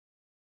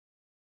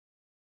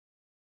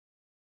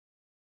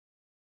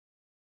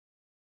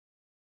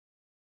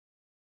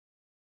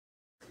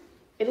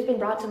It has been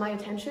brought to my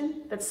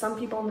attention that some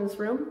people in this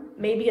room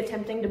may be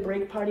attempting to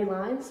break party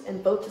lines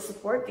and vote to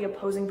support the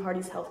opposing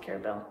party's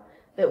healthcare bill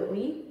that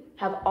we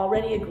have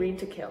already agreed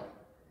to kill.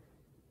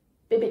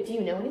 Bibbit, do you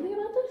know anything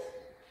about this?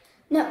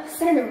 No,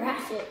 Senator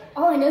Ratchet.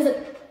 All I know is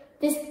that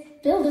this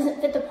bill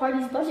doesn't fit the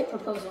party's budget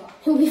proposal.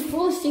 It would be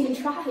foolish to even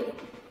try it.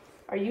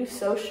 Are you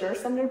so sure,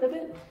 Senator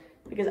Bibbit?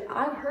 Because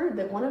I've heard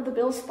that one of the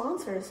bill's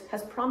sponsors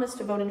has promised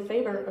to vote in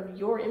favor of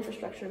your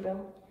infrastructure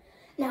bill.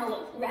 Now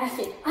look,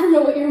 Ratchet, I don't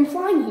know what you're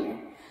implying here.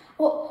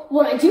 Well,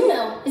 what I do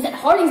know is that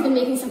Harding's been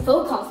making some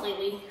phone calls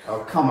lately. Oh,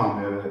 come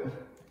on, Bibbit.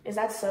 Is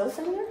that so,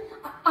 Senator?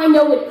 I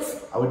know it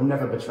is. I would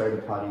never betray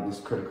the party in this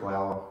critical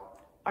hour.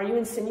 Are you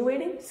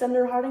insinuating,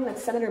 Senator Harding, that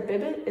Senator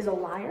Bibbit is a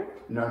liar?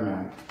 No,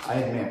 ma'am. I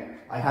admit,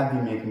 I have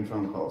been making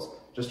phone calls,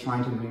 just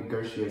trying to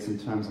negotiate some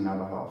terms on our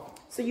behalf.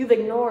 So you've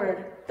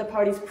ignored the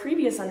party's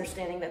previous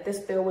understanding that this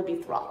bill would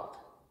be throttled?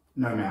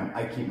 No, ma'am.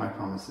 I keep my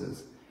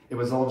promises. It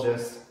was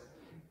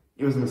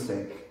a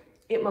mistake.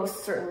 It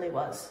most certainly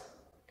was.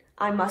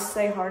 I must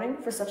say, Harding,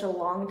 for such a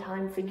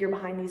long-time figure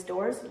behind these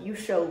doors, you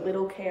show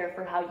little care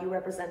for how you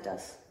represent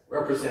us.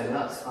 Represent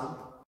us, huh?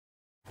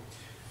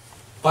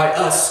 By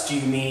us, do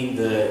you mean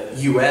the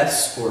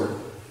U.S. or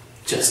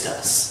just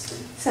us?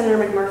 Senator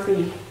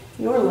McMurphy,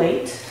 you're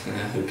late.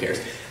 Who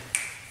cares?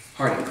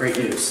 Harding, great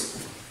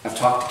news. I've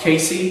talked to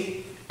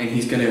Kesey, and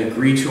he's going to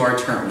agree to our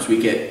terms.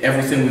 We get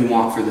everything we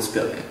want for this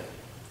building.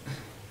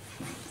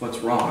 What's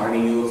wrong,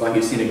 Harding? You look like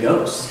you've seen a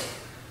ghost.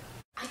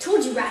 I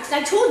told you, Ratchet,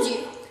 I told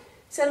you.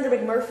 Senator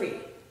McMurphy,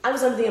 I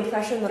was under the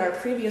impression that our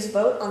previous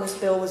vote on this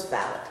bill was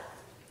valid.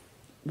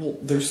 Well,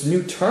 there's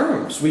new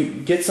terms. We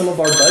get some of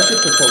our budget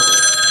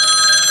proposals.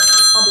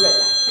 I'll be right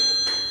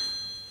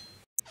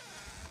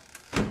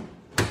back.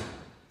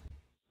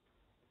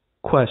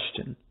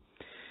 Question.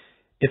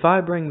 If I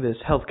bring this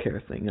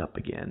healthcare thing up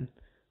again,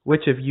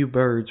 which of you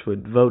birds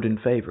would vote in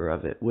favor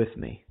of it with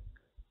me?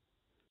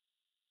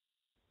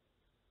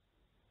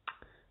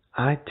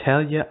 I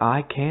tell you,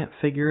 I can't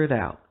figure it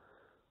out.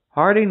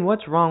 Harding,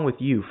 what's wrong with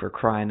you, for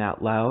crying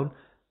out loud?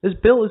 This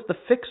bill is the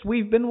fix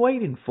we've been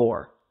waiting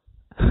for.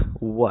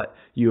 What,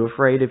 you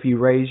afraid if you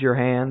raise your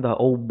hand, the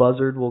old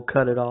buzzard will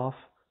cut it off?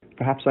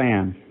 Perhaps I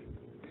am.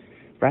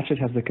 Ratchet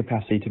has the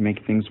capacity to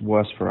make things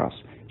worse for us.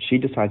 She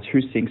decides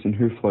who sinks and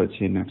who floats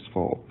here next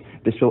fall.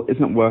 This bill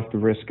isn't worth the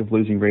risk of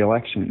losing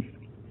re-election.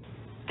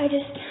 I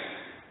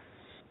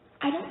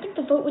don't think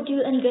the vote would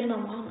do any good in the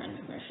long run,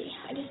 Murphy.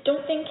 I just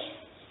don't think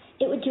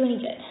it would do any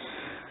good.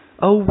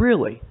 Oh,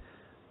 really?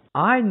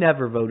 I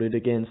never voted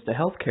against a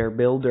healthcare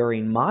bill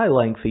during my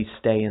lengthy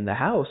stay in the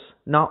House,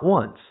 not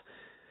once.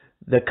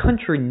 The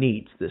country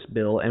needs this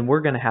bill, and we're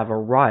going to have a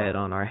riot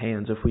on our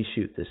hands if we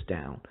shoot this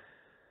down.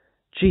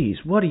 Geez,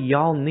 what do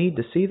y'all need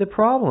to see the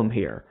problem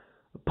here?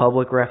 A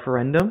public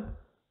referendum?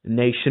 A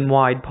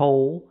nationwide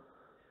poll?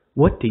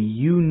 What do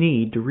you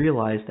need to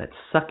realize that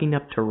sucking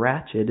up to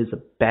Ratchet is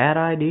a bad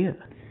idea?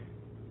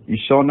 You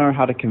sure know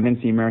how to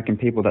convince the American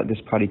people that this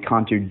party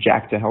can't do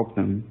jack to help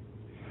them.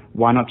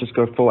 Why not just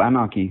go full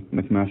anarchy,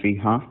 McMurphy,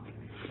 huh?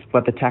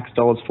 Let the tax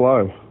dollars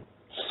flow.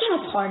 Shut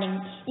up,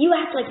 Harding. You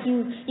act like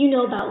you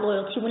know about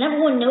loyalty when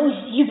everyone knows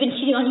you've been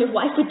cheating on your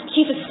wife with the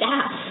chief of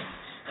staff.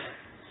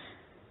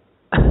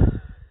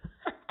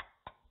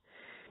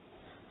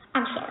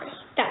 I'm sorry.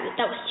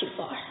 That was too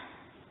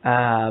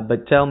far.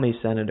 But tell me,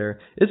 Senator,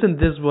 isn't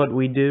this what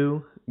we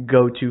do?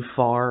 Go too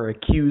far,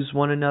 accuse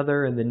one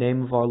another in the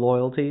name of our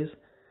loyalties?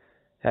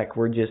 Heck,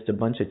 we're just a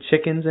bunch of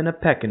chickens in a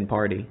pecking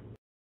party.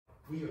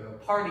 We are a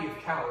party of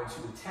cowards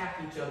who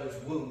attack each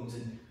other's wounds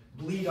and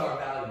bleed our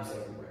values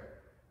everywhere.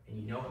 And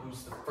you know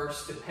who's the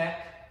first to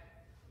peck?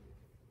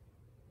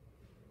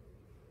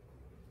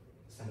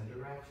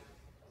 Senator Ratchet.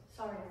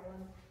 Sorry,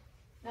 everyone.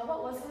 Now,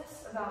 what was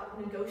this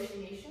about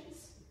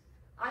negotiations?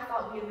 I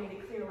thought we had made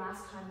it clear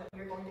last time that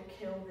we were going to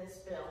kill this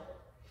bill.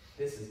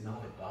 This is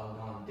not a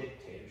doggone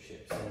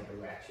dictatorship, Senator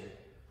Ratchet.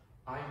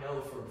 I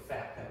know for a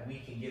fact that we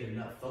can get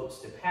enough votes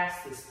to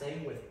pass this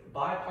thing with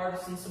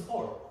bipartisan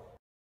support.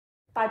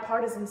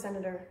 Bipartisan,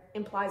 Senator,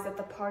 implies that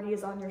the party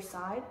is on your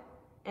side,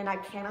 and I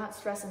cannot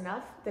stress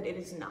enough that it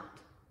is not.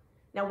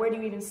 Now, where do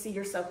you even see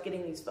yourself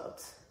getting these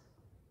votes?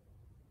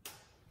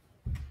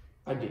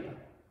 Idea.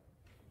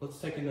 Let's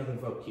take another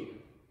vote here.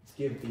 Let's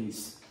give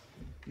these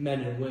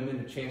men and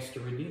women a chance to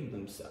redeem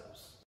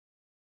themselves.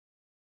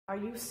 Are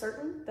you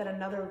certain that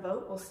another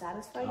vote will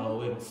satisfy you?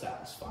 Oh, it will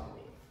satisfy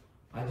me.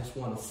 I just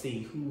want to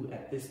see who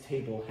at this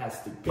table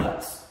has the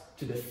guts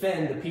to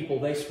defend the people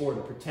they swore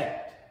to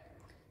protect.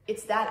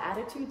 It's that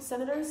attitude,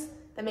 Senators,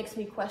 that makes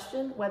me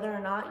question whether or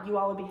not you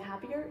all would be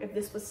happier if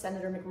this was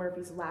Senator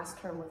McMurphy's last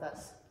term with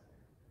us.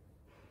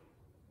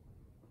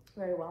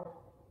 Very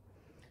well.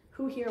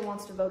 Who here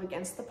wants to vote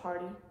against the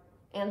party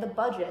and the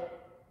budget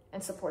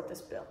and support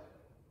this bill?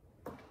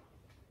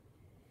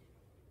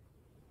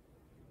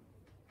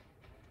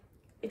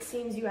 It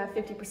seems you have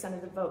 50%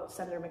 of the vote,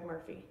 Senator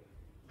McMurphy.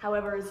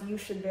 However, as you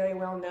should very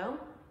well know,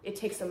 it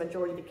takes a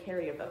majority to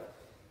carry a vote.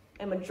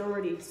 A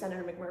majority,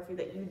 Senator McMurphy,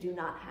 that you do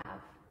not have.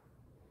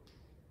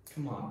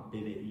 Come on,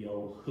 Bibbit, you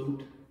old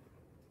hoot.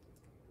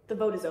 The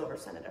vote is over,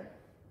 Senator.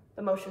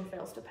 The motion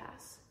fails to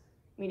pass.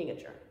 Meeting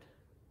adjourned.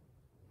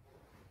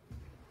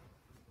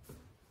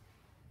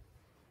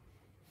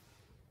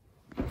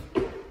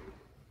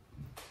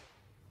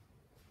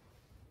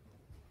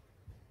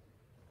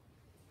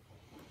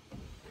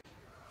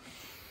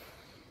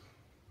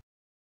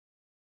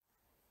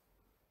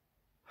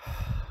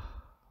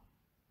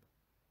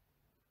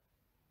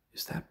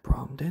 Is that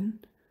Bromden?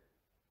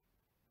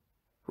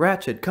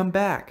 Ratchet, come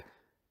back!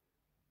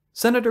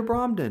 Senator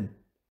Bromden!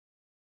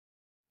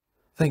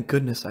 Thank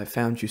goodness I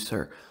found you,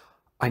 sir.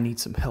 I need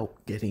some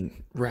help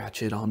getting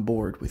Ratchet on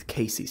board with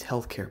Kesey's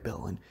healthcare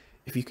bill, and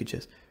if you could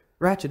just...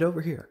 Ratchet,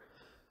 over here.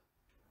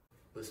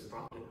 Listen,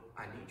 Bromden,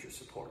 I need your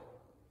support.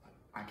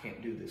 I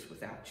can't do this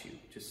without you.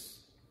 Just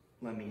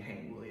lend me a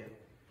hand, will you?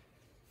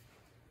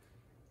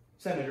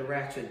 Senator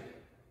Ratchet,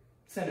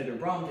 Senator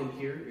Bromden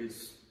here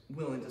is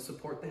willing to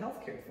support the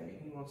healthcare thing.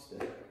 He wants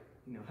to,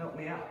 help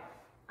me out.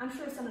 I'm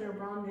sure Senator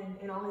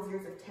Bromden, in all his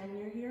years of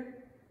tenure here,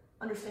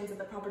 understands that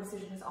the proper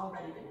decision has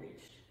already been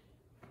reached.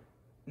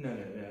 No,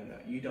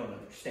 you don't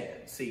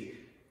understand. See,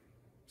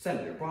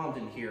 Senator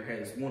Bromden here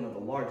has one of the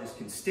largest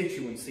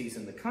constituencies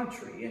in the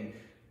country and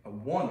a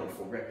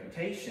wonderful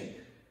reputation.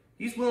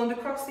 He's willing to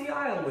cross the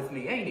aisle with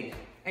me, ain't he?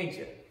 Ain't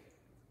you?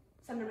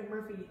 Senator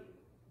McMurphy,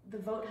 the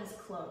vote has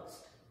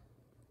closed.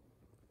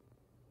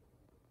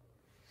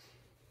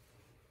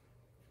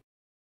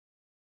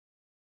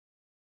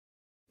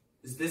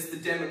 Is this the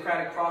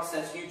democratic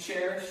process you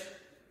cherish?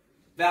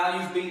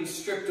 Values being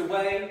stripped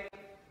away?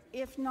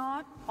 If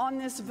not, on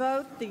this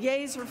vote, the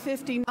yeas are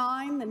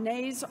 59, the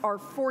nays are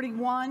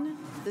 41.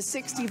 The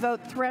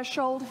 60-vote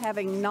threshold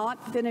having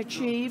not been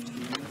achieved,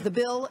 the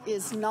bill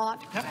is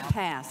not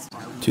passed.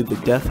 To the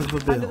death of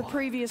a bill. Under the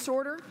previous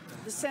order,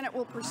 the Senate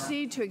will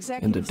proceed to and a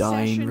executive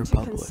dying session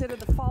republic. to consider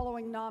the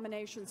following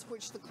nominations,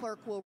 which the clerk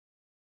will